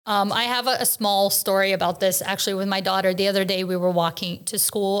I have a small story about this actually with my daughter. The other day we were walking to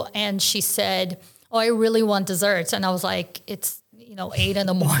school and she said, "Oh, I really want desserts." And I was like, "It's 8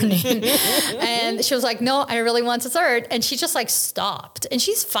 a.m. And she was like, "No, I really want dessert." And she just like stopped, and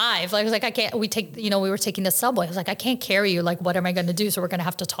she's 5. I was like, "I can't," we were taking the subway. I was like, "I can't carry you. Like, what am I going to do?" So we're going to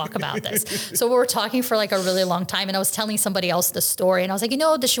have to talk about this. So we were talking for like a really long time, and I was telling somebody else the story, and I was like,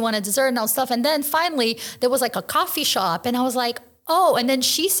 does she want a dessert and all stuff? And then finally there was like a coffee shop, and I was like, "Oh," and then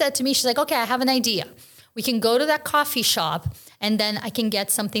she said to me, she's like, "Okay, I have an idea. We can go to that coffee shop and then I can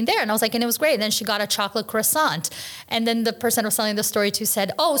get something there." And I was like, and it was great. And then she got a chocolate croissant. And then the person I was telling the story to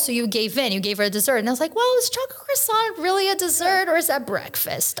said, "Oh, so you gave her a dessert." And I was like, well, is chocolate croissant really a dessert or is that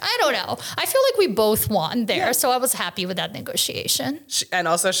breakfast? I don't know. I feel like we both won there. Yeah. So I was happy with that negotiation. And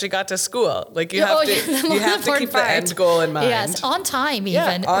also she got to school. Like you have to keep the end goal in mind. Yes, on time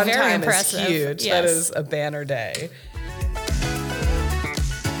even. Yeah, on Very time impressive. Is huge. Yes. That is a banner day.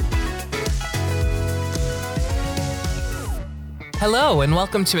 Hello, and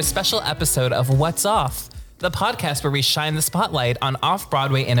welcome to a special episode of What's Off, the podcast where we shine the spotlight on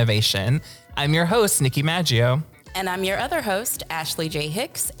off-Broadway innovation. I'm your host, Nikki Maggio. And I'm your other host, Ashley J.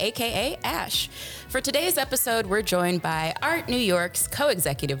 Hicks, a.k.a. Ash. For today's episode, we're joined by Art New York's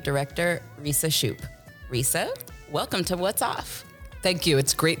co-executive director, Risa Shoup. Risa, welcome to What's Off. Thank you.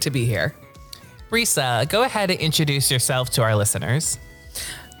 It's great to be here. Risa, go ahead and introduce yourself to our listeners.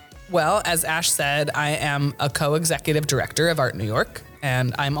 Well, as Ash said, I am a co-executive director of Art New York,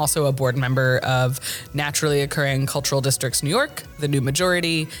 and I'm also a board member of Naturally Occurring Cultural Districts New York, the New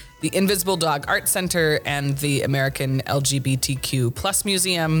Majority, the Invisible Dog Art Center, and the American LGBTQ Plus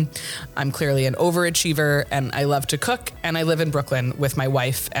Museum. I'm clearly an overachiever, and I love to cook, and I live in Brooklyn with my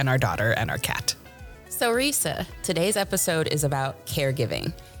wife and our daughter and our cat. So Risa, today's episode is about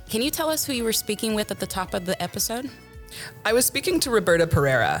caregiving. Can you tell us who you were speaking with at the top of the episode? I was speaking to Roberta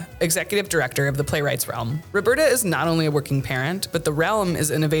Pereira, executive director of the Playwrights Realm. Roberta is not only a working parent, but the Realm is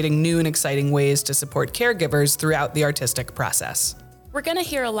innovating new and exciting ways to support caregivers throughout the artistic process. We're going to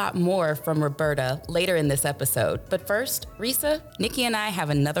hear a lot more from Roberta later in this episode. But first, Risa, Nikki and I have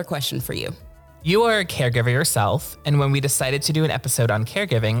another question for you. You are a caregiver yourself, and when we decided to do an episode on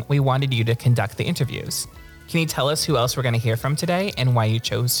caregiving, we wanted you to conduct the interviews. Can you tell us who else we're going to hear from today and why you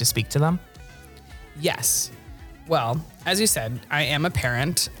chose to speak to them? Yes. Well, as you said, I am a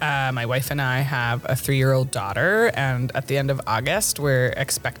parent. My wife and I have a 3-year-old daughter, and at the end of August, we're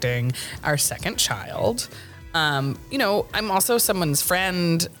expecting our second child. I'm also someone's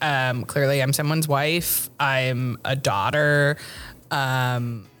friend. Clearly, I'm someone's wife. I'm a daughter.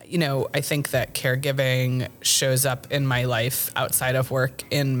 I think that caregiving shows up in my life outside of work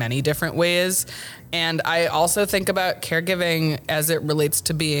in many different ways. And I also think about caregiving as it relates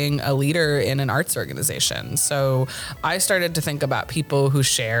to being a leader in an arts organization. So I started to think about people who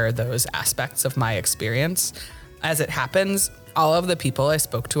share those aspects of my experience. As it happens, all of the people I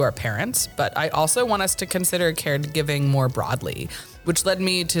spoke to are parents, but I also want us to consider caregiving more broadly, which led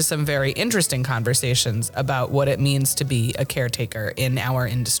me to some very interesting conversations about what it means to be a caretaker in our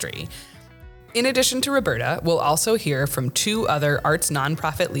industry. In addition to Roberta, we'll also hear from 2 other arts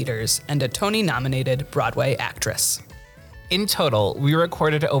nonprofit leaders and a Tony-nominated Broadway actress. In total, we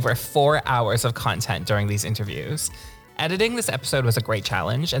recorded over 4 hours of content during these interviews. Editing this episode was a great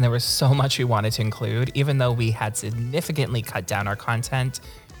challenge, and there was so much we wanted to include. Even though we had significantly cut down our content,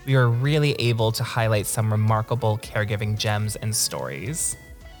 we were really able to highlight some remarkable caregiving gems and stories.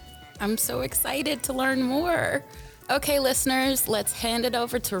 I'm so excited to learn more. Okay, listeners, let's hand it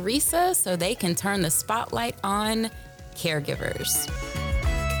over to Risa so they can turn the spotlight on caregivers.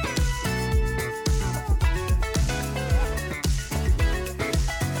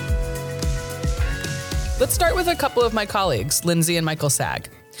 Let's start with a couple of my colleagues, Lindsay and Michael Sag.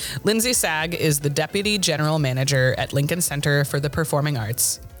 Lindsay Sag is the Deputy General Manager at Lincoln Center for the Performing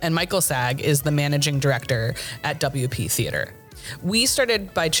Arts, and Michael Sag is the Managing Director at WP Theater. We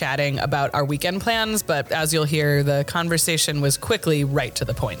started by chatting about our weekend plans, but as you'll hear, the conversation was quickly right to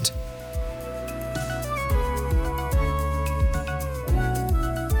the point.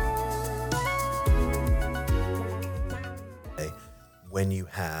 When you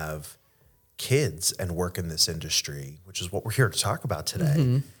have kids and work in this industry, which is what we're here to talk about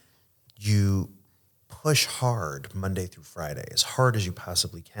today, you push hard Monday through Friday, as hard as you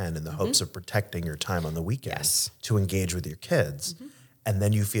possibly can in the hopes of protecting your time on the weekends to engage with your kids. And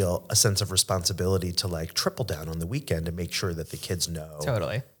then you feel a sense of responsibility to like triple down on the weekend and make sure that the kids know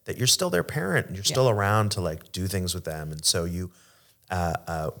that you're still their parent and you're still around to like do things with them. And so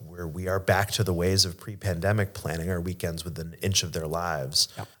we are back to the ways of pre-pandemic planning our weekends within an inch of their lives.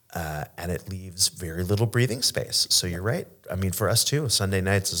 And it leaves very little breathing space. So you're right. I mean, for us too, Sunday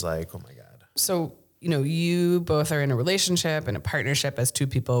nights is like, oh my God. So, you both are in a relationship and a partnership as two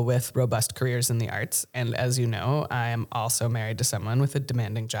people with robust careers in the arts. And as you know, I am also married to someone with a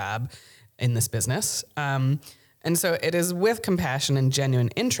demanding job in this business. And so it is with compassion and genuine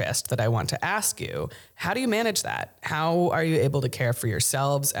interest that I want to ask you, how do you manage that? How are you able to care for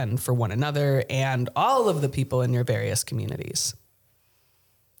yourselves and for one another and all of the people in your various communities?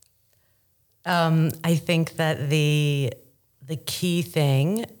 I think that the key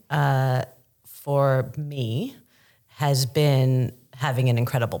thing for me has been having an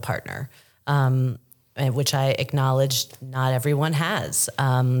incredible partner, which I acknowledge not everyone has.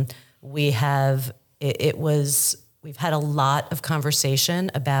 We've had a lot of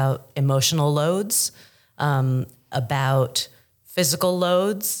conversation about emotional loads, about physical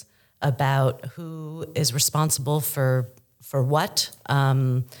loads, about who is responsible for what,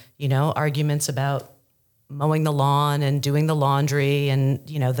 arguments about mowing the lawn and doing the laundry and,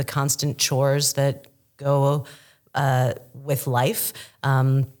 the constant chores that go with life.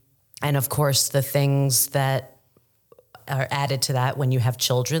 And of course, the things that are added to that when you have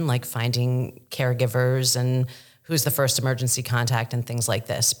children, like finding caregivers and who's the first emergency contact and things like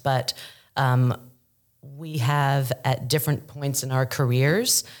this. But we have, at different points in our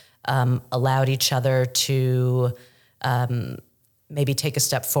careers, allowed each other to maybe take a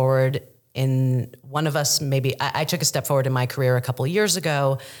step forward. In one of us, maybe I took a step forward in my career a couple of years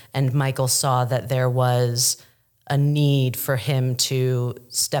ago, and Michael saw that there was a need for him to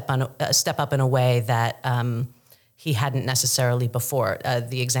step up in a way that he hadn't necessarily before.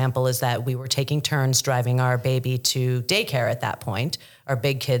 The example is that we were taking turns driving our baby to daycare at that point. Our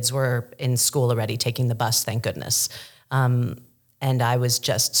big kids were in school already, taking the bus, thank goodness. And I was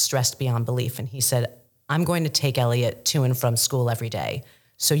just stressed beyond belief. And he said, I'm going to take Elliot to and from school every day,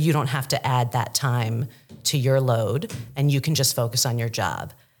 so you don't have to add that time to your load and you can just focus on your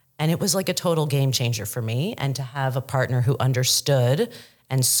job. And it was like a total game changer for me. And to have a partner who understood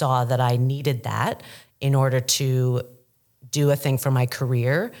and saw that I needed that in order to do a thing for my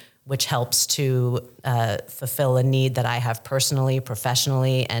career, which helps to fulfill a need that I have personally,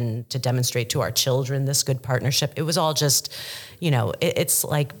 professionally, and to demonstrate to our children this good partnership. It was all just, it's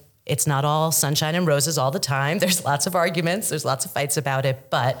like, it's not all sunshine and roses all the time. There's lots of arguments, there's lots of fights about it,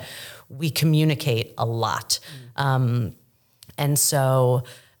 but we communicate a lot. And so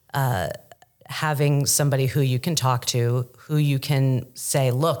having somebody who you can talk to, who you can say,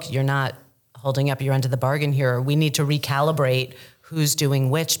 look, you're not holding up your end of the bargain here. We need to recalibrate who's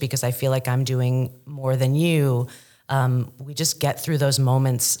doing which, because I feel like I'm doing more than you. We just get through those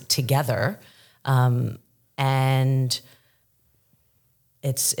moments together. And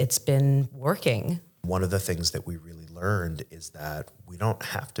it's been working. One of the things that we really learned is that we don't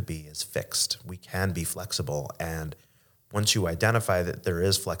have to be as fixed. We can be flexible. And once you identify that there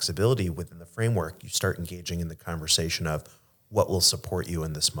is flexibility within the framework, you start engaging in the conversation of what will support you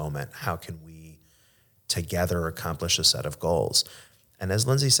in this moment. How can we together accomplish a set of goals? And as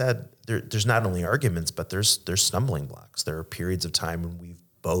Lindsay said, there's not only arguments, but there's stumbling blocks. There are periods of time when we've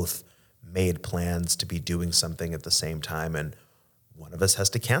both made plans to be doing something at the same time, and one of us has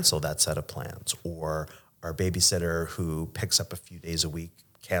to cancel that set of plans, or our babysitter who picks up a few days a week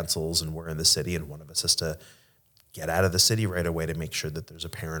cancels and we're in the city and one of us has to get out of the city right away to make sure that there's a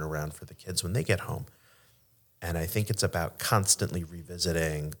parent around for the kids when they get home. And I think it's about constantly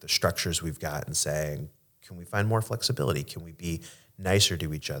revisiting the structures we've got and saying, can we find more flexibility? Can we be nicer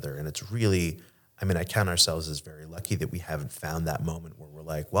to each other? And it's really, I count ourselves as very lucky that we haven't found that moment where we're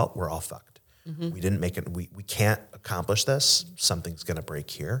like, well, we're all fucked. Mm-hmm. We didn't make it. We can't accomplish this. Something's going to break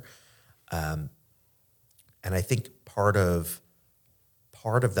here. And I think part of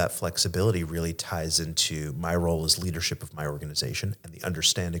that flexibility really ties into my role as leadership of my organization and the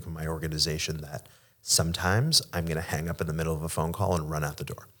understanding of my organization that sometimes I'm going to hang up in the middle of a phone call and run out the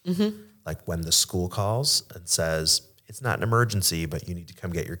door. Mm-hmm. Like when the school calls and says, it's not an emergency, but you need to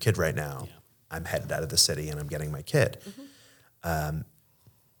come get your kid right now. Yeah. I'm headed out of the city and I'm getting my kid. Mm-hmm.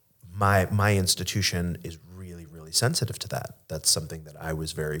 My institution is really, really sensitive to that. That's something that I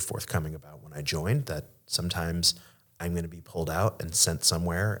was very forthcoming about when I joined, that sometimes I'm going to be pulled out and sent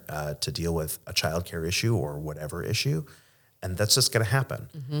somewhere to deal with a childcare issue or whatever issue. And that's just going to happen.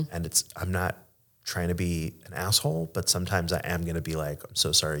 Mm-hmm. And I'm not trying to be an asshole, but sometimes I am going to be like, I'm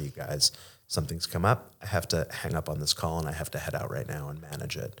so sorry, you guys, something's come up. I have to hang up on this call and I have to head out right now and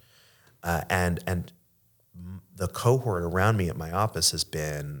manage it. And the cohort around me at my office has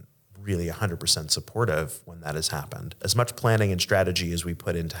been really 100% supportive when that has happened. As much planning and strategy as we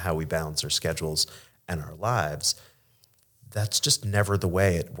put into how we balance our schedules and our lives, that's just never the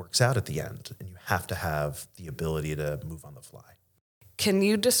way it works out at the end. And you have to have the ability to move on the fly. Can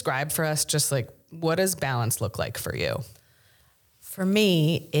you describe for us just like, what does balance look like for you? For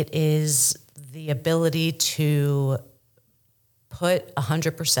me, it is the ability to put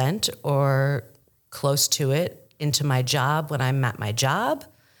 100% or close to it into my job when I'm at my job,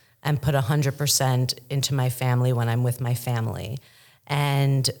 and put 100% into my family when I'm with my family.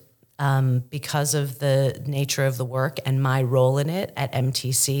 And because of the nature of the work and my role in it at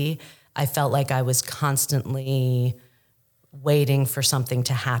MTC, I felt like I was constantly waiting for something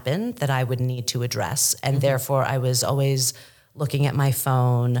to happen that I would need to address. And therefore, I was always looking at my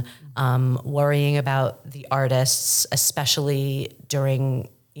phone, worrying about the artists, especially during,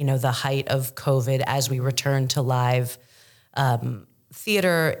 the height of COVID as we returned to live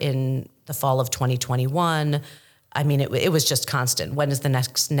theater in the fall of 2021. I mean, it was just constant. When is the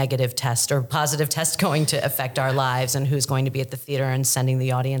next negative test or positive test going to affect our lives, and who's going to be at the theater and sending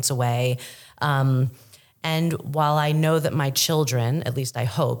the audience away? And while I know that my children, at least I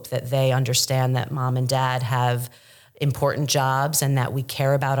hope that they understand that mom and dad have important jobs and that we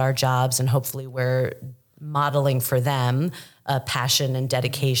care about our jobs, and hopefully we're modeling for them passion and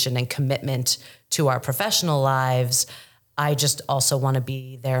dedication and commitment to our professional lives, I just also want to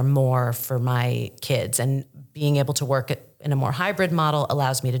be there more for my kids. And being able to work in a more hybrid model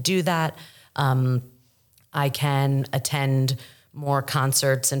allows me to do that. I can attend more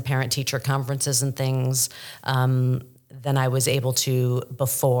concerts and parent-teacher conferences and things than I was able to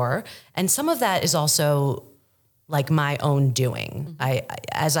before. And some of that is also like my own doing.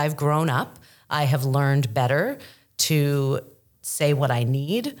 As I've grown up, I have learned better to say what I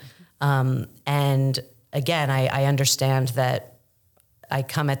need. And again, I understand that I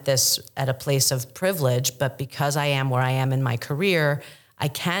come at this at a place of privilege, but because I am where I am in my career, I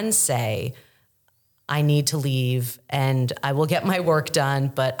can say, I need to leave and I will get my work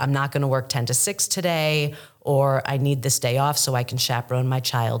done, but I'm not going to work 10 to 6 today, or I need this day off so I can chaperone my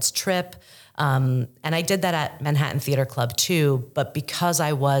child's trip. And I did that at Manhattan Theater Club too, but because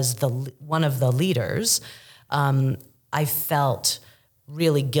I was one of the leaders, I felt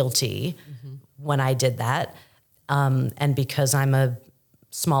really guilty when I did that. And because I'm a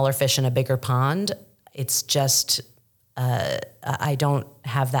smaller fish in a bigger pond, it's just, I don't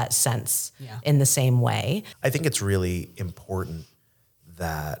have that sense in the same way. I think it's really important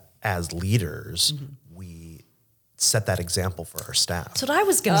that as leaders, we set that example for our staff. That's what I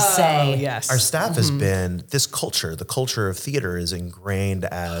was going to say. Yes. Our staff has been, this culture, the culture of theater is ingrained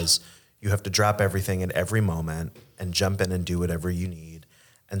as you have to drop everything at every moment and jump in and do whatever you need.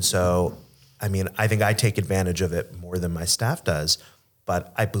 And so, I mean, I think I take advantage of it more than my staff does.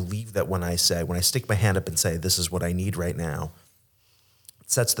 But I believe that when I stick my hand up and say, this is what I need right now,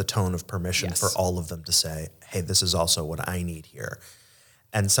 it sets the tone of permission for all of them to say, hey, this is also what I need here.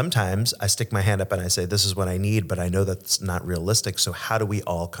 And sometimes I stick my hand up and I say, this is what I need, but I know that's not realistic. So how do we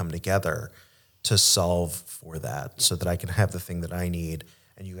all come together to solve for that so that I can have the thing that I need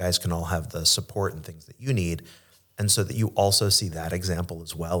and you guys can all have the support and things that you need? And so that you also see that example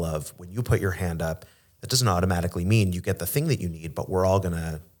as well of when you put your hand up, that doesn't automatically mean you get the thing that you need, but we're all going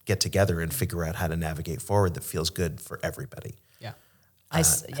to get together and figure out how to navigate forward that feels good for everybody. Yeah. And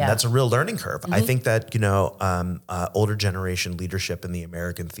that's a real learning curve. I think that, older generation leadership in the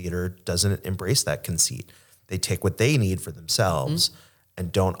American theater doesn't embrace that conceit. They take what they need for themselves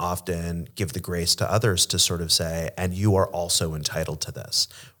and don't often give the grace to others to sort of say, and you are also entitled to this.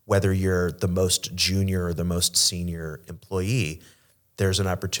 Whether you're the most junior or the most senior employee, there's an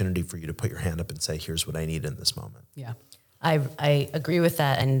opportunity for you to put your hand up and say, here's what I need in this moment. Yeah. I agree with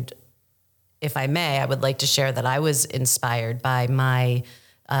that. And if I may, I would like to share that I was inspired by my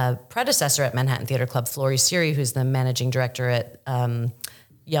predecessor at Manhattan Theater Club, Flory Siri, who's the managing director at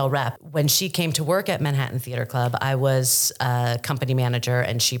Yale Rep. When she came to work at Manhattan Theater Club, I was a company manager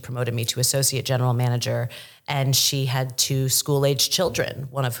and she promoted me to associate general manager. And she had 2 school-aged children,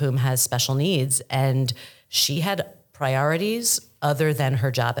 one of whom has special needs. And she had priorities other than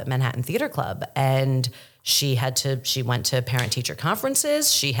her job at Manhattan Theater Club. And she went to parent-teacher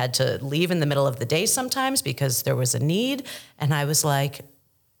conferences. She had to leave in the middle of the day sometimes because there was a need. And I was like,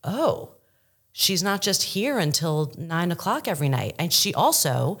 oh, she's not just here until 9:00 every night. And she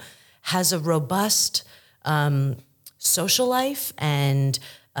also has a robust social life and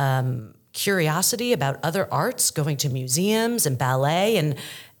curiosity about other arts, going to museums and ballet. And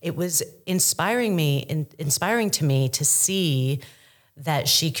it was inspiring to me to see that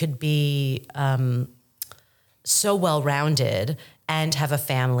she could be so well-rounded and have a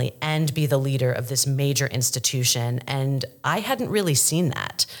family and be the leader of this major institution. And I hadn't really seen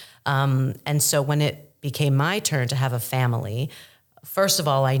that. And so when it became my turn to have a family, first of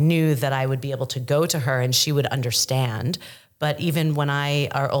all, I knew that I would be able to go to her and she would understand. But even when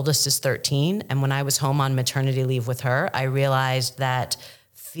our oldest is 13, and when I was home on maternity leave with her, I realized that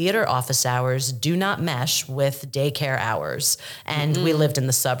theater office hours do not mesh with daycare hours. And we lived in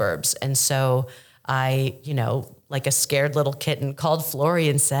the suburbs. And so I, like a scared little kitten, called Flory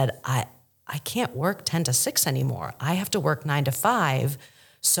and said, I can't work 10 to 6 anymore. I have to work 9 to 5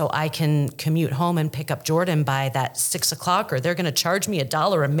 so I can commute home and pick up Jordan by that 6 o'clock, or they're going to charge me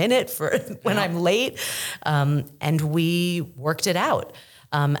 $1 a minute for when I'm late. And we worked it out.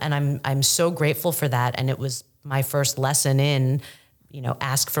 And I'm so grateful for that. And it was my first lesson in,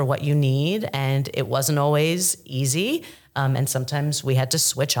 ask for what you need. And it wasn't always easy. And sometimes we had to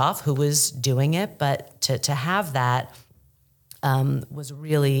switch off who was doing it, but to have that was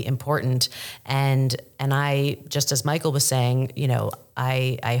really important. And I, just as Michael was saying,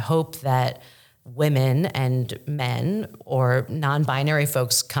 I hope that women and men or non-binary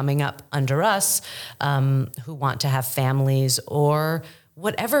folks coming up under us who want to have families or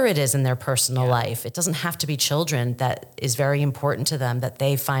whatever it is in their personal life, it doesn't have to be children, that is very important to them, that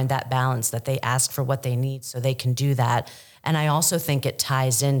they find that balance, that they ask for what they need so they can do that. And I also think it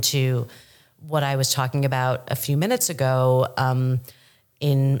ties into what I was talking about a few minutes ago,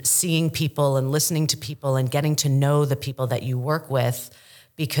 in seeing people and listening to people and getting to know the people that you work with,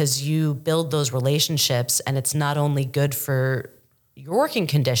 because you build those relationships, and it's not only good for your working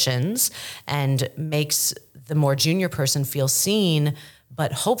conditions and makes the more junior person feel seen,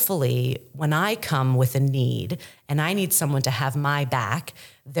 but hopefully when I come with a need and I need someone to have my back,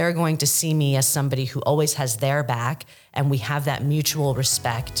 they're going to see me as somebody who always has their back, and we have that mutual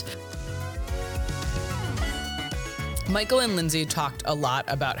respect. Michael and Lindsay talked a lot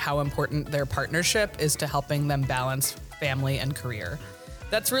about how important their partnership is to helping them balance family and career.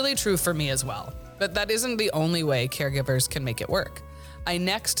 That's really true for me as well, but that isn't the only way caregivers can make it work. I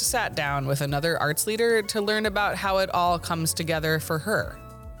next sat down with another arts leader to learn about how it all comes together for her.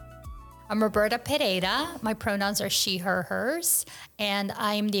 I'm Roberta Pereira. My pronouns are she, her, hers, and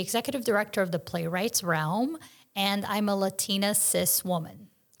I'm the executive director of the Playwrights Realm, and I'm a Latina cis woman.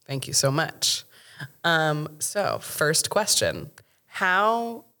 Thank you so much. So first question,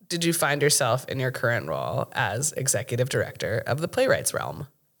 how did you find yourself in your current role as executive director of the Playwrights Realm?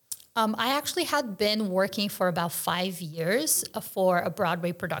 I actually had been working for about 5 years for a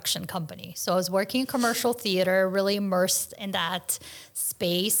Broadway production company. So I was working in commercial theater, really immersed in that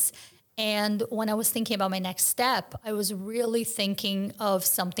space. And when I was thinking about my next step, I was really thinking of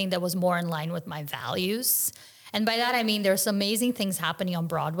something that was more in line with my values. And by that, I mean, there's amazing things happening on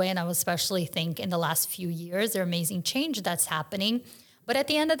Broadway. And I would especially think in the last few years, there's amazing change that's happening. But at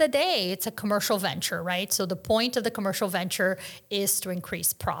the end of the day, it's a commercial venture, right? So the point of the commercial venture is to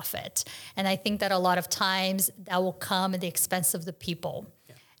increase profit. And I think that a lot of times that will come at the expense of the people.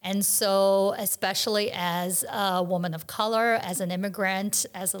 Yeah. And so especially as a woman of color, as an immigrant,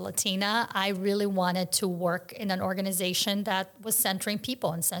 as a Latina, I really wanted to work in an organization that was centering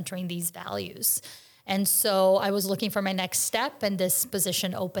people and centering these values. And so I was looking for my next step, and this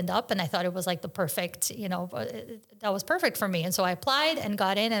position opened up, and I thought it was like the perfect, that was perfect for me. And so I applied and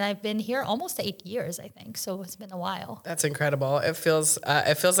got in, and I've been here almost 8 years, I think. So it's been a while. That's incredible. It feels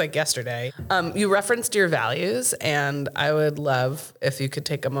like yesterday. You referenced your values, and I would love if you could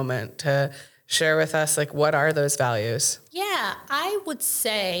take a moment to share with us, like, what are those values? Yeah, I would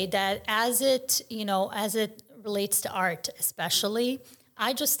say that as it relates to art, especially,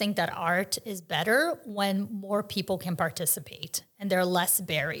 I just think that art is better when more people can participate and there are less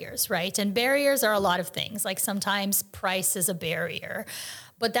barriers, right? And barriers are a lot of things. Like sometimes price is a barrier,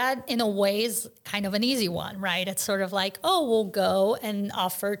 but that in a way is kind of an easy one, right? It's sort of like, oh, we'll go and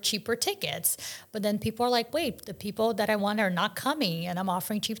offer cheaper tickets. But then people are like, wait, the people that I want are not coming and I'm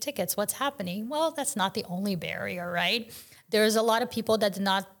offering cheap tickets. What's happening? Well, that's not the only barrier, right? There's a lot of people that do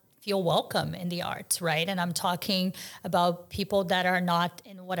not feel welcome in the arts, right? And I'm talking about people that are not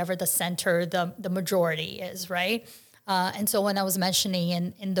in whatever the center, the majority is, right? And so when I was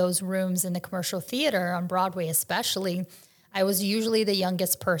mentioning in those rooms in the commercial theater on Broadway especially, I was usually the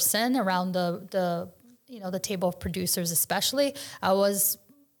youngest person around the table of producers especially. I was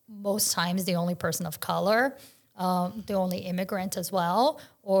most times the only person of color, the only immigrant as well,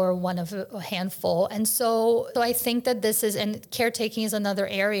 or one of a handful. And so I think that this is, and caretaking is another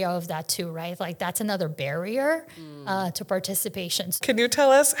area of that too, right? Like that's another barrier to participation. Can you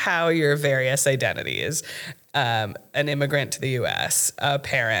tell us how your various identities, an immigrant to the U.S., a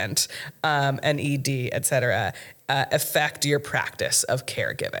parent, an ED, et cetera, affect your practice of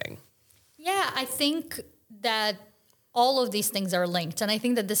caregiving? Yeah, I think that all of these things are linked. And I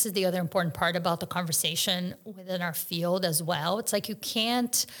think that this is the other important part about the conversation within our field as well. It's like you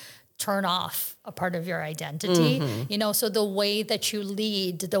can't turn off a part of your identity, you know, so the way that you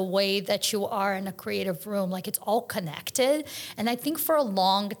lead, the way that you are in a creative room, like it's all connected. And I think for a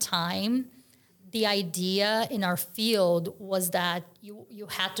long time, the idea in our field was that you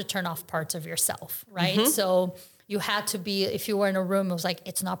had to turn off parts of yourself, right? So you had to be, if you were in a room, it was like,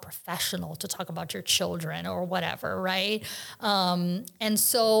 it's not professional to talk about your children or whatever, right? And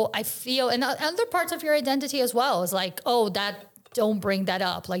so I feel, and other parts of your identity as well is like, oh, don't bring that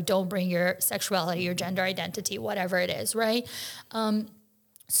up. Like, don't bring your sexuality, your gender identity, whatever it is, right?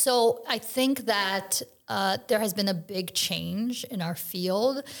 So I think that there has been a big change in our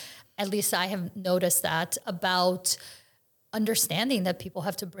field. At least I have noticed that, about understanding that people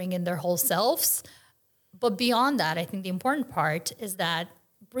have to bring in their whole selves. But beyond that, I think the important part is that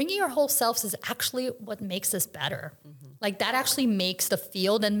bringing your whole selves is actually what makes us better. Like that actually makes the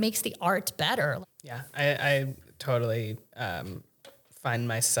field and makes the art better. Yeah, I totally find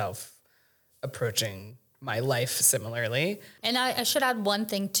myself approaching my life similarly. And I should add one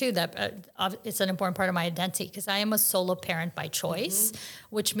thing too, that it's an important part of my identity, because I am a solo parent by choice,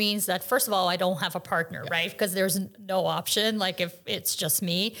 which means that first of all, I don't have a partner, right? Because there's no option, like if it's just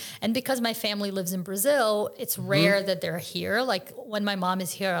me. And because my family lives in Brazil, it's rare that they're here. Like when my mom is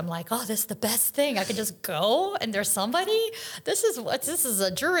here, I'm like, oh, this is the best thing. I can just go and there's somebody. This is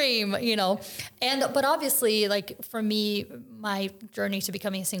a dream, you know? But obviously, like for me, my journey to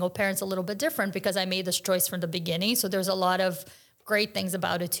becoming a single parent is a little bit different because I made this choice from the beginning. So there's a lot of great things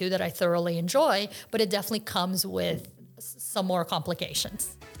about it too that I thoroughly enjoy, but it definitely comes with some more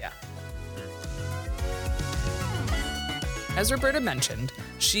complications. Yeah. As Roberta mentioned,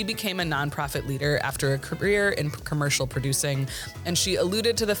 she became a nonprofit leader after a career in commercial producing, and she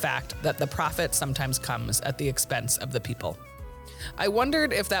alluded to the fact that the profit sometimes comes at the expense of the people. I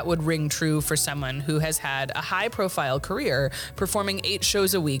wondered if that would ring true for someone who has had a high-profile career performing 8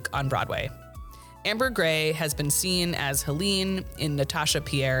 shows a week on Broadway. Amber Gray has been seen as Helene in Natasha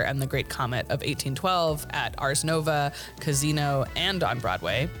Pierre and the Great Comet of 1812 at Ars Nova, Casino, and on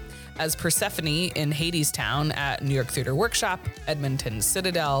Broadway, as Persephone in Hadestown at New York Theatre Workshop, Edmonton's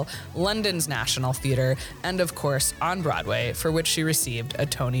Citadel, London's National Theatre, and of course on Broadway, for which she received a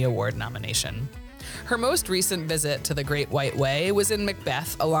Tony Award nomination. Her most recent visit to the Great White Way was in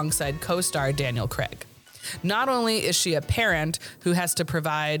Macbeth alongside co-star Daniel Craig. Not only is she a parent who has to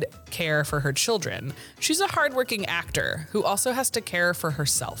provide care for her children, she's a hardworking actor who also has to care for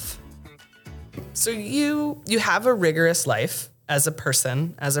herself. So you have a rigorous life as a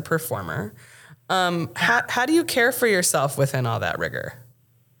person, as a performer. How do you care for yourself within all that rigor?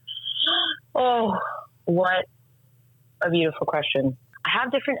 Oh, what a beautiful question. I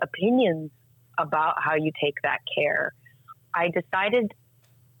have different opinions about how you take that care. I decided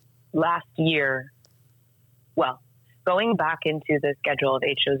last year, going back into the schedule of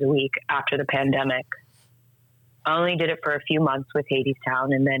 8 shows a week after the pandemic, I only did it for a few months with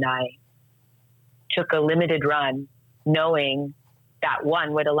Hadestown, and then I took a limited run knowing that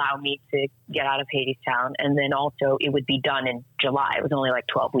one would allow me to get out of Hadestown, and then also it would be done in July. It was only like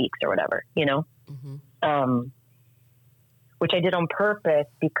 12 weeks or whatever, you know? Which I did on purpose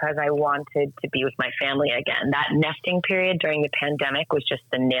because I wanted to be with my family again. That nesting period during the pandemic was just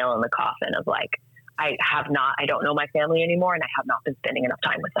the nail in the coffin of like, I don't know my family anymore, and I have not been spending enough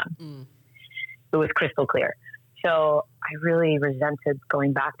time with them. It was crystal clear. So I really resented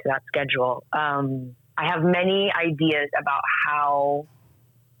going back to that schedule. I have many ideas about how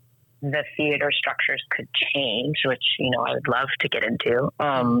the theater structures could change, which, you know, I would love to get into.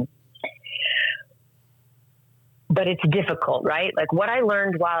 But it's difficult, right? Like what I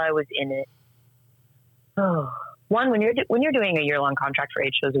learned while I was in it. One, when you're doing a year-long contract for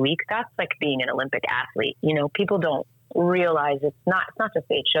 8 shows a week, that's like being an Olympic athlete. You know, people don't realize it's not just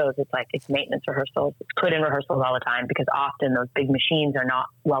 8 shows. It's like it's maintenance rehearsals. It's put in rehearsals all the time because often those big machines are not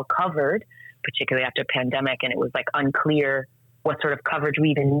well covered, particularly after pandemic, and it was like unclear what sort of coverage we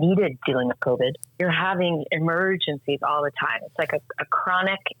even needed dealing with COVID. You're having emergencies all the time. It's like a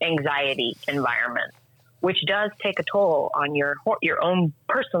chronic anxiety environment, which does take a toll on your own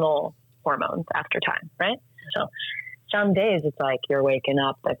personal hormones after time, right? So some days it's like you're waking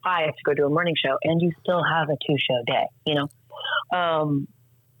up at 5 to go to a morning show and you still have a 2-show day, you know?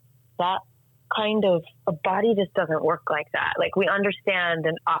 That kind of, a body just doesn't work like that. Like we understand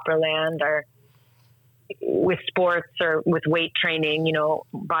in Operaland or with sports or with weight training, you know,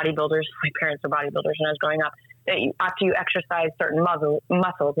 bodybuilders, my parents were bodybuilders when I was growing up, that after you exercise certain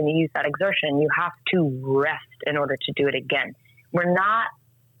muscles and you use that exertion, you have to rest in order to do it again. We're not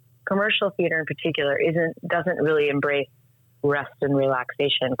commercial theater in particular doesn't really embrace rest and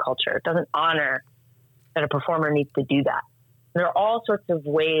relaxation culture. It doesn't honor that a performer needs to do that. There are all sorts of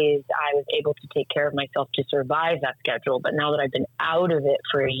ways I was able to take care of myself to survive that schedule. But now that I've been out of it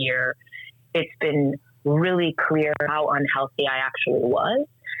for a year, it's been really clear how unhealthy I actually was.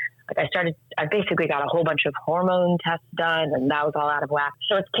 Like I basically got a whole bunch of hormone tests done, and that was all out of whack.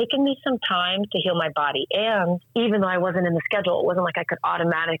 So it's taken me some time to heal my body. And even though I wasn't in the schedule, it wasn't like I could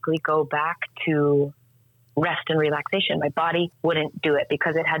automatically go back to rest and relaxation. My body wouldn't do it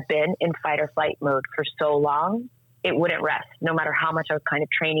because it had been in fight or flight mode for so long. It wouldn't rest, no matter how much I was kind of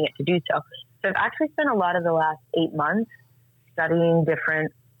training it to do so. So I've actually spent a lot of the last 8 months studying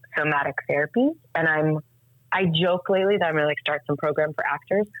different somatic therapies. And I joke lately that I'm going to start some program for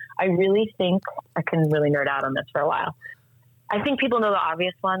actors. I really think I can really nerd out on this for a while. I think people know the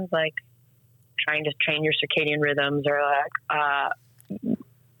obvious ones, like trying to train your circadian rhythms, or like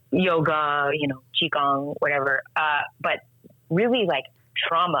yoga, qigong, whatever. But really like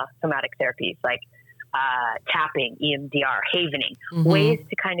trauma somatic therapies, like tapping, EMDR, havening, ways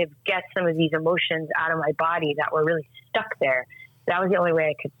to kind of get some of these emotions out of my body that were really stuck there. That was the only way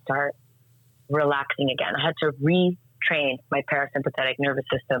I could start relaxing again. I had to retrain my parasympathetic nervous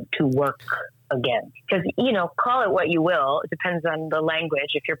system to work again. Because, call it what you will. It depends on the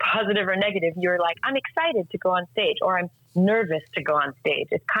language. If you're positive or negative, you're like, I'm excited to go on stage, or I'm nervous to go on stage.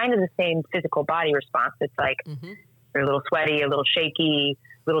 It's kind of the same physical body response. It's like you're a little sweaty, a little shaky,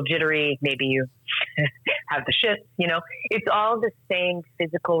 a little jittery. Maybe you have the shits, It's all the same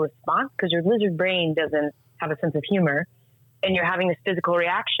physical response because your lizard brain doesn't have a sense of humor. And you're having this physical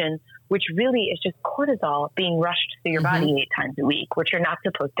reaction, which really is just cortisol being rushed through your body 8 times a week, which you're not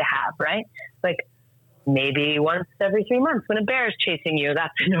supposed to have, right? Like maybe once every 3 months when a bear is chasing you,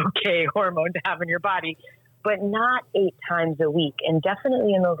 that's an okay hormone to have in your body, but not 8 times a week. And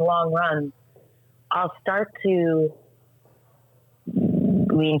definitely in those long runs, I'll start to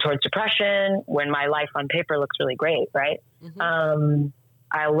lean towards depression when my life on paper looks really great, right?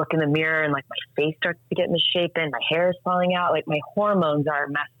 I look in the mirror and like my face starts to get misshapen, my hair is falling out, like my hormones are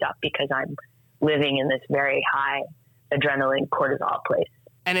messed up because I'm living in this very high adrenaline cortisol place.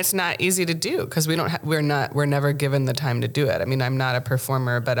 And it's not easy to do because we're never given the time to do it. I mean, I'm not a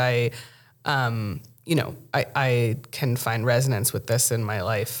performer, but I can find resonance with this in my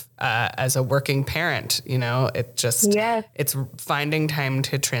life as a working parent. It's finding time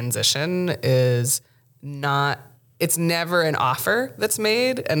to transition is not. It's never an offer that's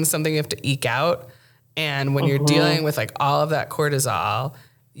made and something you have to eke out. And when you're dealing with like all of that cortisol,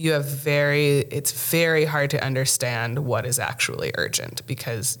 it's very hard to understand what is actually urgent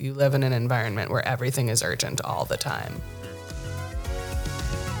because you live in an environment where everything is urgent all the time.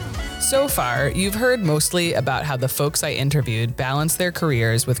 So far, you've heard mostly about how the folks I interviewed balance their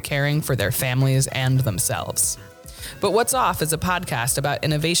careers with caring for their families and themselves. But What's Off is a podcast about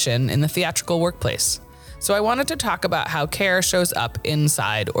innovation in the theatrical workplace. So I wanted to talk about how care shows up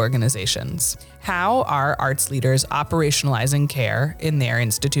inside organizations. How are arts leaders operationalizing care in their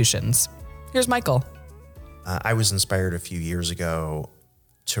institutions? Here's Michael. I was inspired a few years ago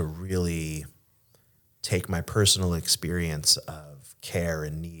to really take my personal experience of care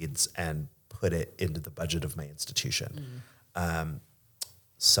and needs and put it into the budget of my institution.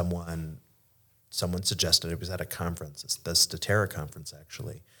 Someone suggested, it was at a conference, it's the Statera conference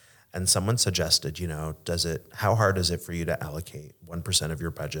actually, and someone suggested, how hard is it for you to allocate 1% of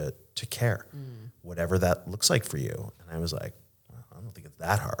your budget to care, whatever that looks like for you? And I was like, well, I don't think it's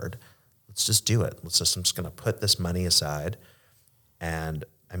that hard. Let's just do it. I'm just going to put this money aside. And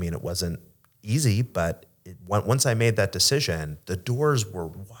I mean, it wasn't easy, but once I made that decision, the doors were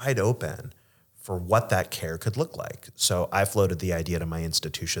wide open for what that care could look like. So I floated the idea to my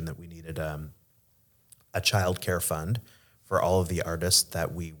institution that we needed a child care fund for all of the artists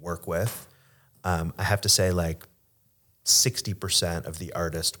that we work with. I have to say, like 60% of the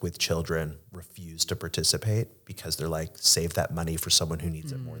artists with children refuse to participate because they're like, save that money for someone who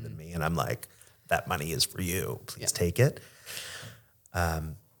needs it more than me. And I'm like, that money is for you. Please take it.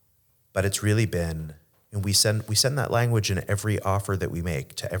 But it's really been, and we send that language in every offer that we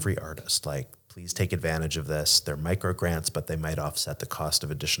make to every artist. Like, please take advantage of this. They're micro grants, but they might offset the cost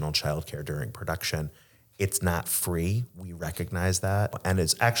of additional childcare during production. It's not free. We recognize that. And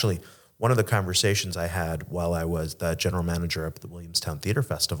it's actually one of the conversations I had while I was the general manager of the Williamstown Theater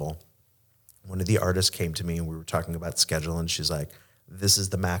Festival. One of the artists came to me and we were talking about schedule, and she's like, this is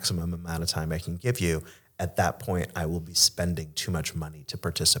the maximum amount of time I can give you. At that point, I will be spending too much money to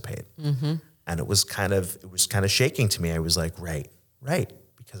participate. And it was kind of shaking to me. I was like, right,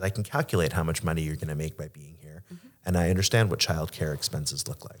 because I can calculate how much money you're going to make by being here. and I understand what childcare expenses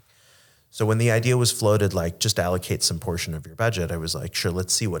look like. So when the idea was floated, like just allocate some portion of your budget, I was like, sure,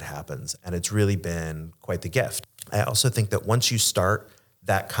 let's see what happens. And it's really been quite the gift. I also think that once you start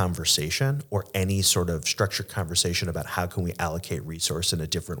that conversation or any sort of structured conversation about how can we allocate resource in a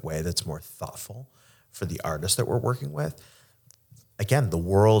different way that's more thoughtful for the artists that we're working with, again, the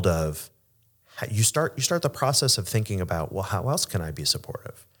world of you start the process of thinking about, well, how else can I be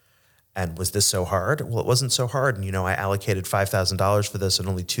supportive? And was this so hard? Well, it wasn't so hard. And, I allocated $5,000 for this and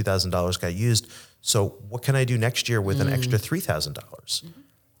only $2,000 got used. So what can I do next year with an extra $3,000?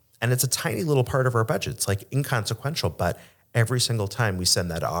 And it's a tiny little part of our budget. It's like inconsequential, but every single time we send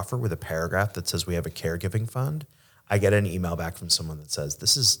that offer with a paragraph that says we have a caregiving fund, I get an email back from someone that says,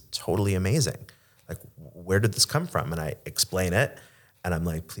 this is totally amazing. Like, where did this come from? And I explain it. And I'm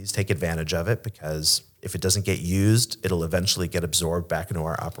like, please take advantage of it, because if it doesn't get used, it'll eventually get absorbed back into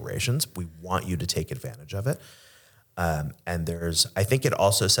our operations. We want you to take advantage of it. And I think it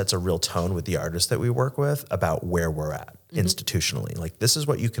also sets a real tone with the artists that we work with about where we're at institutionally. Like, this is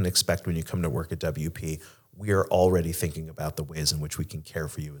what you can expect when you come to work at WP. We are already thinking about the ways in which we can care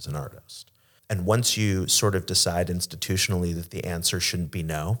for you as an artist. And once you sort of decide institutionally that the answer shouldn't be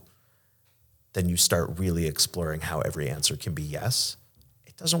no, then you start really exploring how every answer can be yes.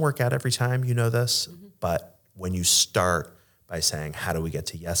 It doesn't work out every time, you know this, but when you start by saying, how do we get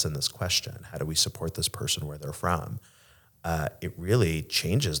to yes in this question? How do we support this person where they're from? It really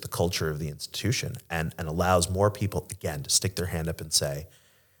changes the culture of the institution and allows more people, again, to stick their hand up and say,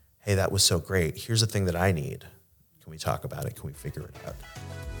 hey, that was so great. Here's the thing that I need. Can we talk about it? Can we figure it out?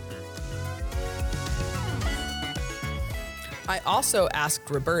 I also asked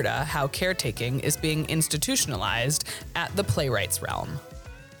Roberta how caretaking is being institutionalized at the playwrights realm.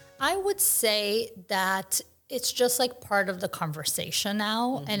 I would say that it's just like part of the conversation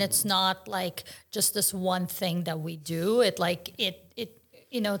now, and it's not like just this one thing that we do. It's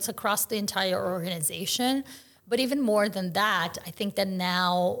across the entire organization. But even more than that, I think that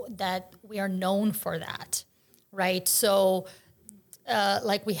now that we are known for that, right? So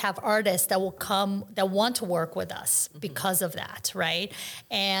we have artists that will come that want to work with us because of that, right?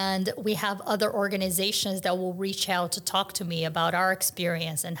 And we have other organizations that will reach out to talk to me about our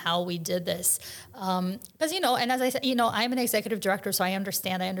experience and how we did this. Because, and as I said, I'm an executive director, so I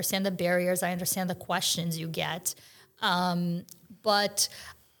understand the barriers, I understand the questions you get. But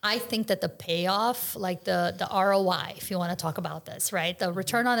I think that the payoff, like the ROI, if you want to talk about this, right? The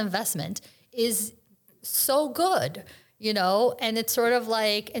return on investment is so good. And it's sort of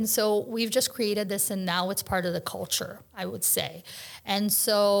like, and so we've just created this and now it's part of the culture, I would say. And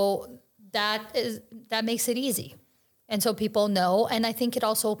so that makes it easy. And so people know, and I think it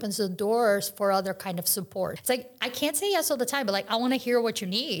also opens the doors for other kind of support. It's like, I can't say yes all the time, but I want to hear what you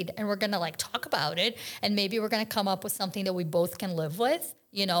need and we're going to talk about it. And maybe we're going to come up with something that we both can live with.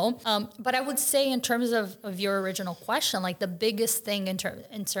 But I would say in terms of your original question, the biggest thing in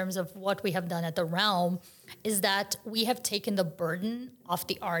terms of what we have done at the Realm is that we have taken the burden off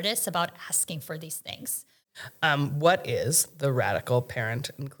the artists about asking for these things. What is the Radical Parent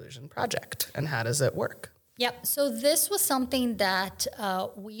Inclusion Project and how does it work? Yep. So this was something that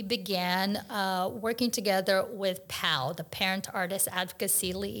we began working together with PAL, the Parent Artist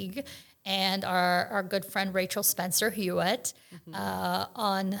Advocacy League, and our good friend Rachel Spencer Hewitt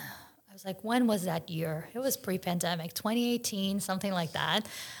I was like, when was that year? It was pre-pandemic, 2018, something like that.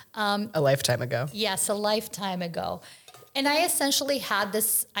 A lifetime ago. Yes, a lifetime ago. And I essentially had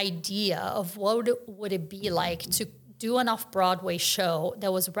this idea of what would it be like to do an off-Broadway show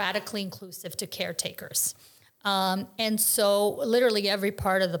that was radically inclusive to caretakers. And so literally every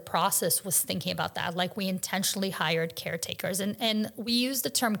part of the process was thinking about that. We intentionally hired caretakers and we use the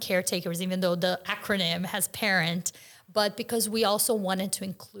term caretakers, even though the acronym has parent, but because we also wanted to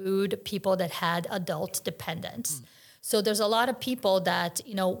include people that had adult dependents. So there's a lot of people that,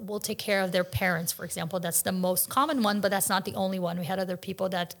 will take care of their parents, for example. That's the most common one, but that's not the only one. We had other people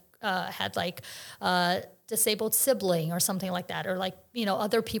that had disabled sibling or something like that, or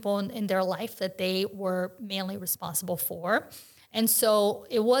other people in their life that they were mainly responsible for. And so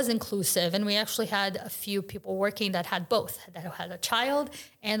it was inclusive, and we actually had a few people working that had both, that had a child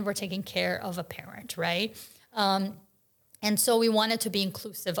and were taking care of a parent, right? And so we wanted to be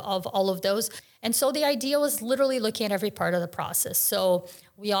inclusive of all of those. And so the idea was literally looking at every part of the process. So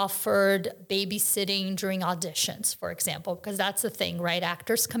we offered babysitting during auditions, for example, because that's the thing, right?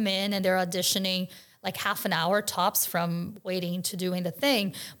 Actors come in and they're auditioning half an hour tops from waiting to doing the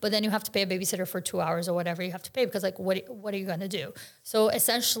thing, but then you have to pay a babysitter for 2 hours or whatever you have to pay because what are you going to do? So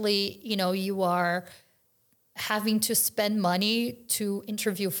essentially, you are having to spend money to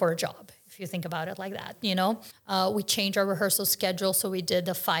interview for a job, you think about it like that, you know. We changed our rehearsal schedule, so we did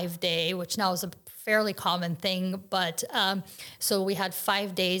the 5-day, which now is a fairly common thing, but so we had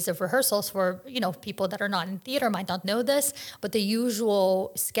 5 days of rehearsals for, you know, people that are not in theater might not know this, but the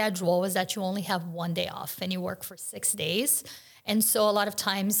usual schedule was that you only have 1 day off and you work for 6 days. And so a lot of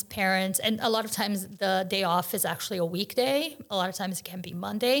times parents, and a lot of times the day off is actually a weekday. A lot of times it can be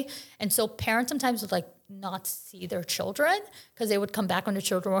Monday. And so parents sometimes would like not see their children because they would come back when the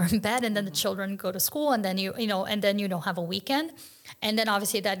children were in bed, and then the children go to school, and then and then you don't have a weekend. And then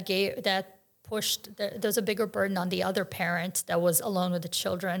obviously that pushed, there's a bigger burden on the other parent that was alone with the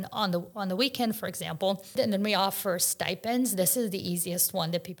children on the weekend, for example. And then we offer stipends. This is the easiest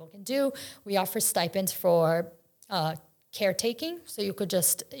one that people can do. We offer stipends for caretaking. So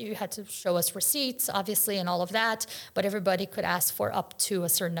you had to show us receipts, obviously, and all of that, but everybody could ask for up to a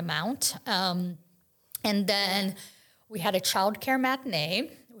certain amount. And then we had a childcare matinee,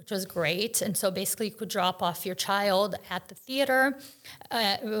 which was great. And so basically you could drop off your child at the theater.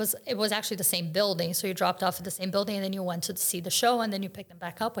 It was actually the same building. So you dropped off at the same building, and then you went to see the show, and then you picked them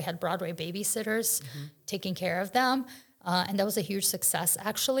back up. We had Broadway babysitters taking care of them. And that was a huge success,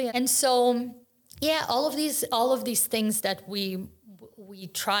 actually. And so, yeah, all of these things that we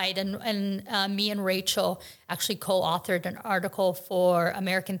tried, and me and Rachel actually co-authored an article for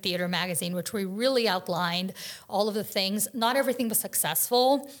American Theater Magazine, which we really outlined all of the things. Not everything was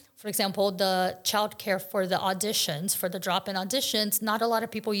successful. For example, the childcare for the auditions, for the drop-in auditions, not a lot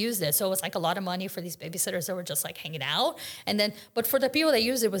of people used it. So it was like a lot of money for these babysitters that were just like hanging out. But for the people that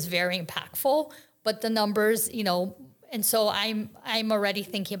used it, it was very impactful. But the numbers, you know. And so I'm already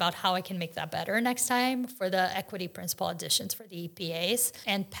thinking about how I can make that better next time for the equity principal auditions for the EPAs.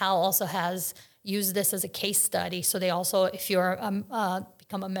 And PAL also has used this as a case study. So they also, if you're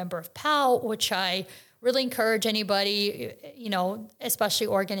become a member of PAL, which I really encourage anybody, you know, especially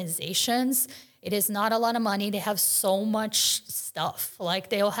organizations. It is not a lot of money. They have so much stuff.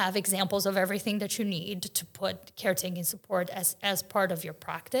 Like they'll have examples of everything that you need to put caretaking support as part of your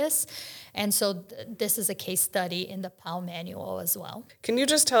practice. And so this is a case study in the PAL manual as well. Can you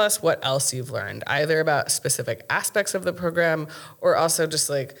just tell us what else you've learned, either about specific aspects of the program or also just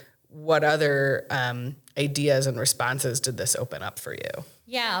like what other ideas and responses did this open up for you?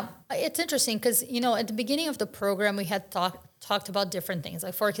 Yeah, it's interesting because, you know, at the beginning of the program, we had talked about different things.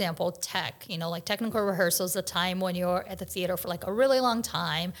 Like, for example, tech, you know, like technical rehearsals, the time when you're at the theater for like a really long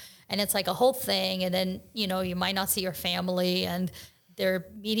time and it's like a whole thing. And then, you know, you might not see your family and there are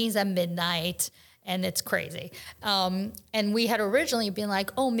meetings at midnight and it's crazy. And we had originally been like,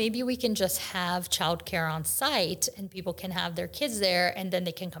 oh, maybe we can just have childcare on site and people can have their kids there and then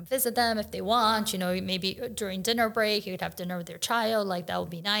they can come visit them if they want. You know, maybe during dinner break, you could have dinner with their child. Like, that would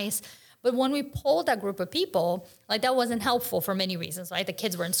be nice. But when we polled that group of people, like, that wasn't helpful for many reasons, right? The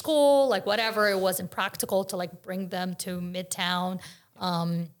kids were in school, like whatever. It wasn't practical to like bring them to Midtown.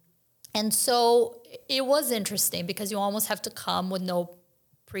 And so it was interesting because you almost have to come with no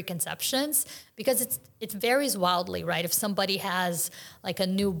preconceptions because it varies wildly, right? If somebody has like a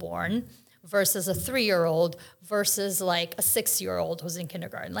newborn versus a 3-year-old versus like a 6-year-old who's in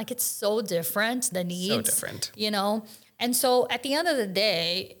kindergarten, like it's so different, the needs. So different. You know? And so at the end of the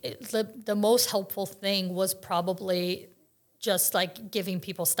day, the most helpful thing was probably just like giving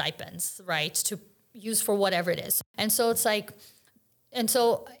people stipends, right? To use for whatever it is. And so it's like, and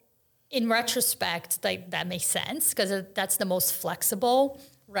so in retrospect, like that makes sense because that's the most flexible,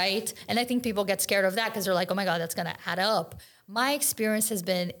 right? And I think people get scared of that because they're like, oh my God, that's going to add up. My experience has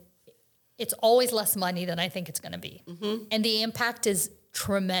been, it's always less money than I think it's going to be. Mm-hmm. And the impact is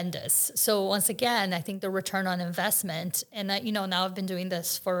tremendous. So once again, I think the return on investment, and you know, now I've been doing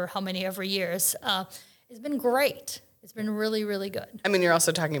this for how many ever years, it's been great. It's been really, really good. I mean, you're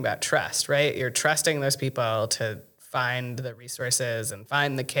also talking about trust, right? You're trusting those people to find the resources and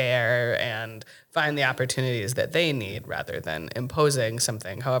find the care and find the opportunities that they need rather than imposing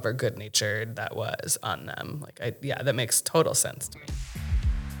something, however good-natured that was, on them. That makes total sense to me.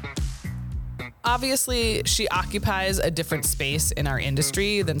 Obviously, she occupies a different space in our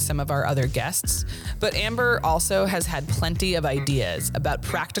industry than some of our other guests, but Amber also has had plenty of ideas about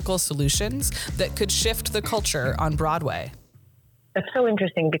practical solutions that could shift the culture on Broadway. It's so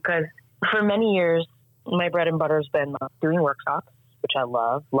interesting because for many years, my bread and butter has been doing workshops, which I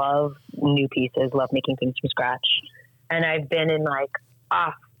love new pieces, love making things from scratch. And I've been in like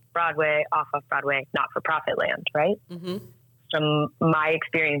off-Broadway, not-for-profit land, right? Mm-hmm. From my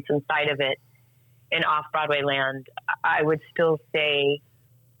experience inside of it, in off-Broadway land, I would still say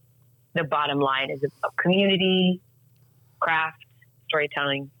the bottom line is about community, craft,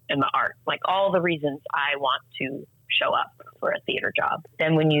 storytelling, and the art. Like all the reasons I want to show up for a theater job.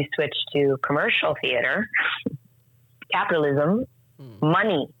 Then when you switch to commercial theater, capitalism,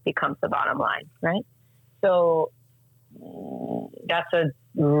 money becomes the bottom line, right? So that's a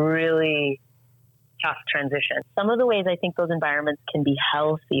really tough transition. Some of the ways I think those environments can be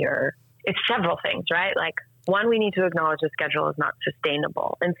healthier, it's several things, right? Like, one, we need to acknowledge the schedule is not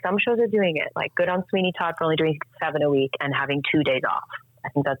sustainable. And some shows are doing it, like Good on Sweeney Todd for only doing 7 a week and having 2 days off. I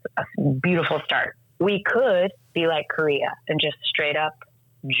think that's a beautiful start. We could be like Korea and just straight up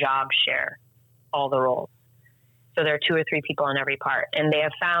job share all the roles. So there are 2 or 3 people on every part. And they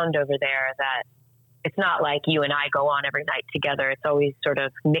have found over there that it's not like you and I go on every night together. It's always sort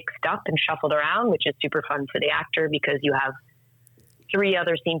of mixed up and shuffled around, which is super fun for the actor because you have 3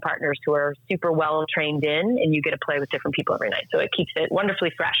 other scene partners who are super well trained in, and you get to play with different people every night. So it keeps it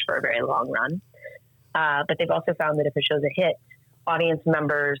wonderfully fresh for a very long run. But they've also found that if a show's a hit, audience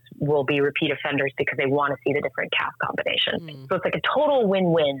members will be repeat offenders because they want to see the different cast combinations. So it's like a total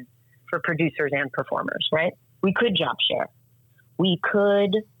win-win for producers and performers, right? We could job share. We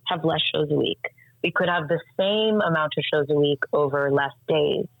could have less shows a week. We could have the same amount of shows a week over less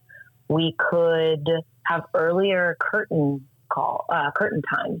days. We could have earlier curtain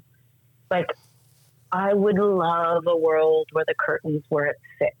time. Like, I would love a world where the curtains were at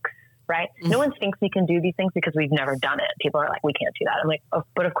 6, right? No one thinks we can do these things because we've never done it. People are like, we can't do that. I'm like, oh,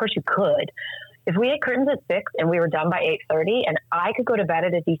 but of course you could. If we had curtains at 6 and we were done by 8:30 and I could go to bed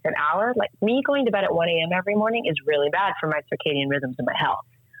at a decent hour, like me going to bed at 1 a.m. every morning is really bad for my circadian rhythms and my health.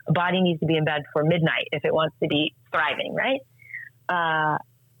 A body needs to be in bed before midnight if it wants to be thriving, right?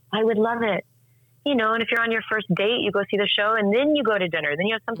 I would love it. You know, and if you're on your first date, you go see the show and then you go to dinner. Then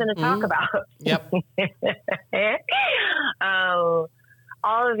you have something to talk about. Yep.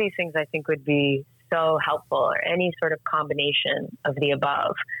 All of these things I think would be so helpful, or any sort of combination of the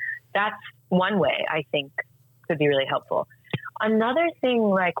above. That's one way I think could be really helpful. Another thing,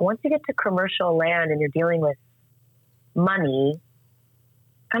 like once you get to commercial land and you're dealing with money,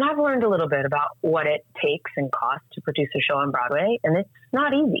 and I've learned a little bit about what it takes and costs to produce a show on Broadway, and it's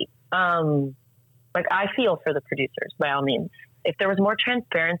not easy. Like, I feel for the producers by all means. If there was more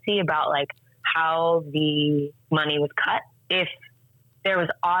transparency about like how the money was cut, if there was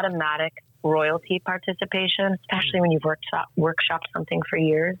automatic royalty participation, especially when you've workshopped something for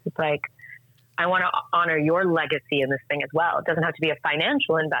years, it's like, I want to honor your legacy in this thing as well. It doesn't have to be a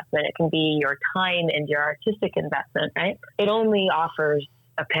financial investment. It can be your time and your artistic investment, right? It only offers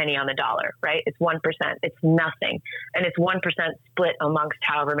a penny on the dollar, right? It's 1%. It's nothing. And it's 1% split amongst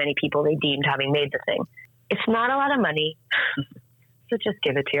however many people they deemed having made the thing. It's not a lot of money. So just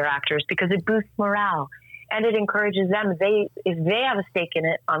give it to your actors because it boosts morale and it encourages them. If they have a stake in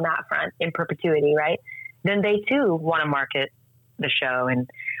it on that front in perpetuity, right? Then they too want to market the show and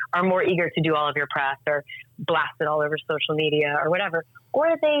are more eager to do all of your press or blast it all over social media or whatever.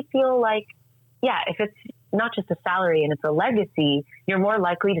 Or they feel like, yeah, if it's not just a salary and it's a legacy, you're more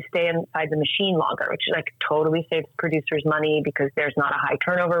likely to stay inside the machine longer, which like totally saves producers money because there's not a high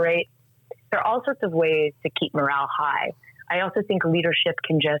turnover rate. There are all sorts of ways to keep morale high. I also think leadership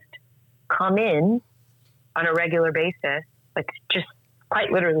can just come in on a regular basis, like just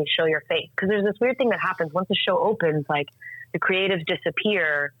quite literally show your face. Because there's this weird thing that happens once the show opens, like the creatives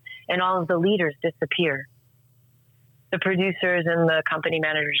disappear and all of the leaders disappear. The producers and the company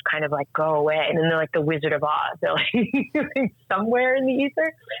managers kind of like go away, and then they're like the Wizard of Oz. They're like somewhere in the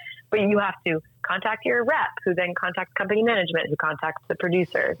ether, but you have to contact your rep, who then contacts company management, who contacts the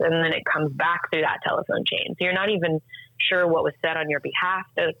producers, and then it comes back through that telephone chain. So you're not even sure what was said on your behalf.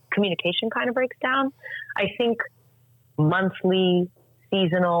 The communication kind of breaks down. I think monthly,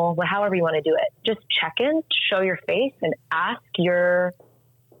 seasonal, however you want to do it, just check in, show your face, and ask your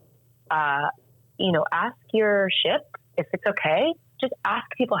ship if it's okay. Just ask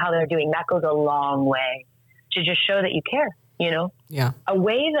people how they're doing. That goes a long way to just show that you care, you know? Yeah. A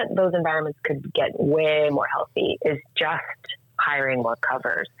way that those environments could get way more healthy is just hiring more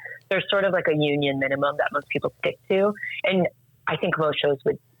covers. There's sort of like a union minimum that most people stick to. And I think most shows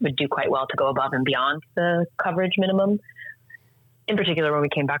would do quite well to go above and beyond the coverage minimum. In particular, when we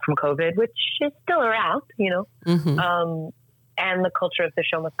came back from COVID, which is still around, you know? Mm-hmm. And the culture of the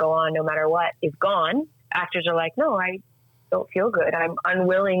show must go on no matter what is gone. Actors are like, no, I don't feel good. I'm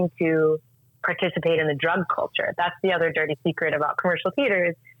unwilling to participate in the drug culture. That's the other dirty secret about commercial theater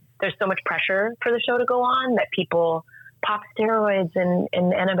is there's so much pressure for the show to go on that people pop steroids and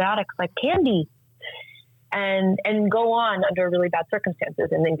antibiotics like candy and go on under really bad circumstances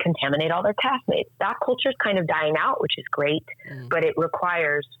and then contaminate all their castmates. That culture is kind of dying out, which is great, but it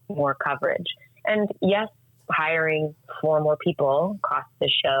requires more coverage. And yes, hiring 4 more people costs the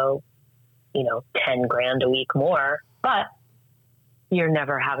show $10 grand a week more, but you're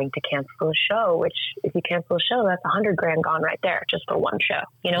never having to cancel a show, which if you cancel a show, that's $100 grand gone right there just for one show,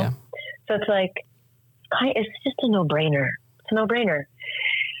 Yeah. So it's like, it's just a no-brainer. It's a no-brainer.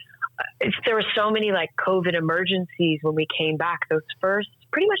 There were so many like COVID emergencies when we came back.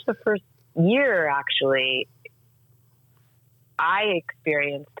 Pretty much the first year, actually, I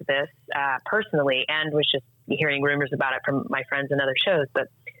experienced this personally and was just hearing rumors about it from my friends and other shows. But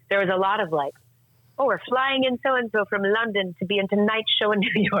there was a lot of like, oh, we're flying in so-and-so from London to be in tonight's show in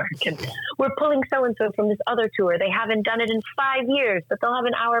New York. And we're pulling so-and-so from this other tour. They haven't done it in 5 years, but they'll have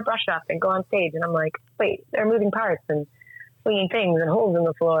an hour brush up and go on stage. And I'm like, wait, they're moving parts and swinging things and holes in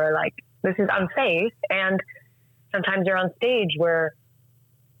the floor. Like, this is unsafe. And sometimes they're on stage where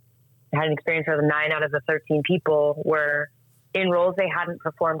I had an experience where 9 out of the 13 people were in roles they hadn't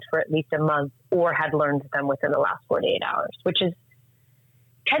performed for at least a month or had learned them within the last 48 hours, which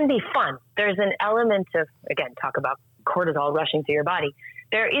can be fun. There's an element of, again, talk about cortisol rushing through your body.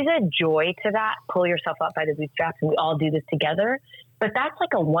 There is a joy to that. Pull yourself up by the bootstraps and we all do this together. But that's like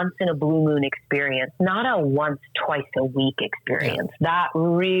a once in a blue moon experience, not a once, twice a week experience. Yeah. That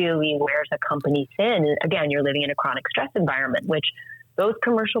really wears a company thin. And again, you're living in a chronic stress environment, which those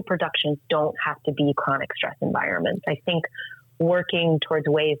commercial productions don't have to be chronic stress environments. I think working towards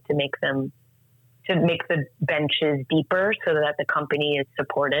ways to make the benches deeper so that the company is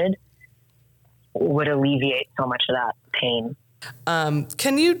supported would alleviate so much of that pain.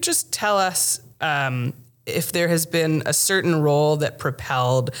 Can you just tell us if there has been a certain role that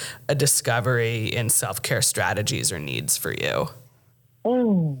propelled a discovery in self-care strategies or needs for you?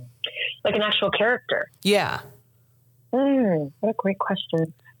 Like an actual character? Yeah. What a great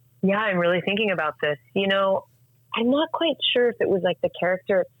question. Yeah, I'm really thinking about this. I'm not quite sure if it was like the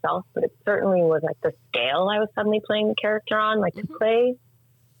character itself, but it certainly was like the scale I was suddenly playing the character on. Like to play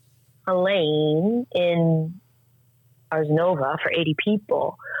Elaine in Ars Nova for 80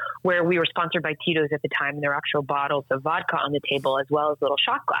 people, where we were sponsored by Tito's at the time, and there were actual bottles of vodka on the table as well as little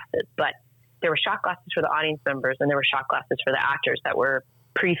shot glasses. But there were shot glasses for the audience members and there were shot glasses for the actors that were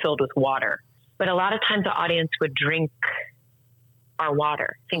pre-filled with water. But a lot of times the audience would drink our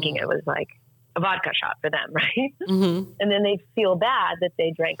water thinking it was like a vodka shot for them, right? Mm-hmm. And then they'd feel bad that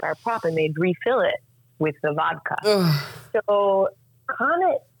they drank our prop and they'd refill it with the vodka. So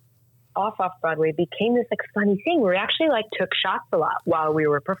Comet off Broadway became this like funny thing where we actually like took shots a lot while we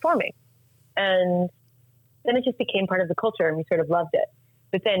were performing. And then it just became part of the culture and we sort of loved it.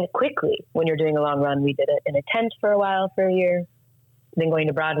 But then quickly, when you're doing a long run, we did it in a tent for a while, for a year, then going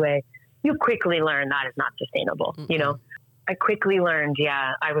to Broadway, you quickly learn that is not sustainable, I quickly learned,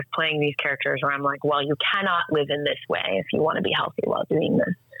 I was playing these characters where I'm like, well, you cannot live in this way if you want to be healthy while doing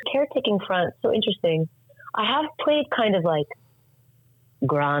this. Caretaking front, so interesting. I have played kind of like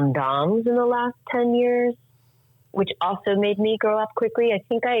grand dames in the last 10 years, which also made me grow up quickly. I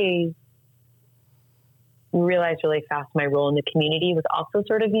think I realized really fast my role in the community was also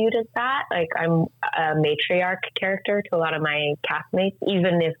sort of viewed as that. Like I'm a matriarch character to a lot of my castmates,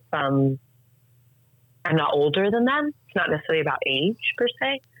 even if I'm not older than them. It's not necessarily about age per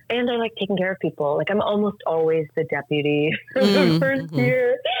se. And I like taking care of people. Like I'm almost always the deputy for the first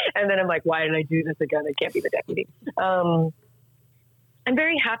year. And then I'm like, why did I do this again? I can't be the deputy. I'm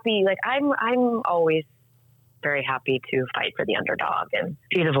very happy. Like I'm always very happy to fight for the underdog and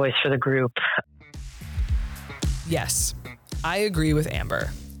be the voice for the group. Yes, I agree with Amber,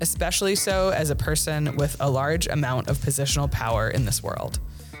 especially so as a person with a large amount of positional power in this world.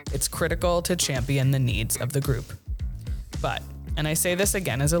 It's critical to champion the needs of the group. But, and I say this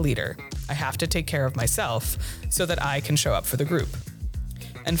again as a leader, I have to take care of myself so that I can show up for the group.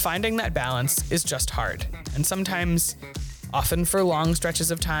 And finding that balance is just hard. And sometimes, often for long stretches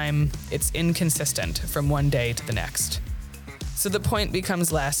of time, it's inconsistent from one day to the next. So the point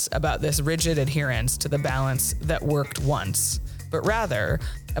becomes less about this rigid adherence to the balance that worked once, but rather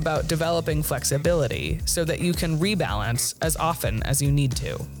about developing flexibility so that you can rebalance as often as you need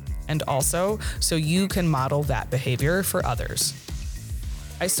to, and also so you can model that behavior for others.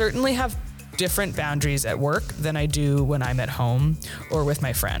 I certainly have different boundaries at work than I do when I'm at home or with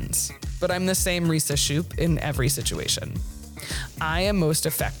my friends, but I'm the same Risa Shoop in every situation. I am most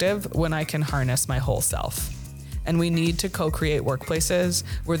effective when I can harness my whole self. And we need to co-create workplaces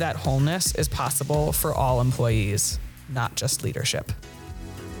where that wholeness is possible for all employees, not just leadership.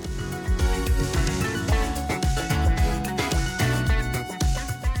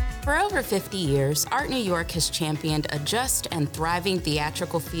 For For over 50 years, Art New York has championed a just and thriving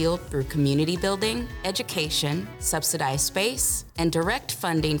theatrical field through community building, education, subsidized space, and direct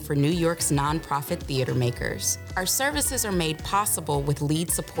funding for New York's nonprofit theater makers. Our services are made possible with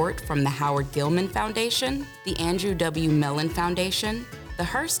lead support from the Howard Gilman Foundation, the Andrew W. Mellon Foundation, the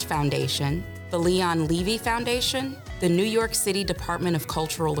Hearst Foundation, the Leon Levy Foundation, the New York City Department of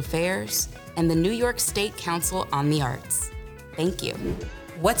Cultural Affairs, and the New York State Council on the Arts. Thank you.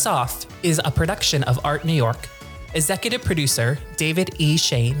 What's Off is a production of Art New York. Executive producer, David E.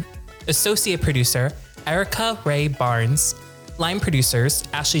 Shane. Associate producer, Erica Ray Barnes. Line producers,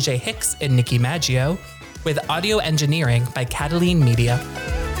 Ashley J. Hicks and Nikki Maggio. With audio engineering by Cataline Media.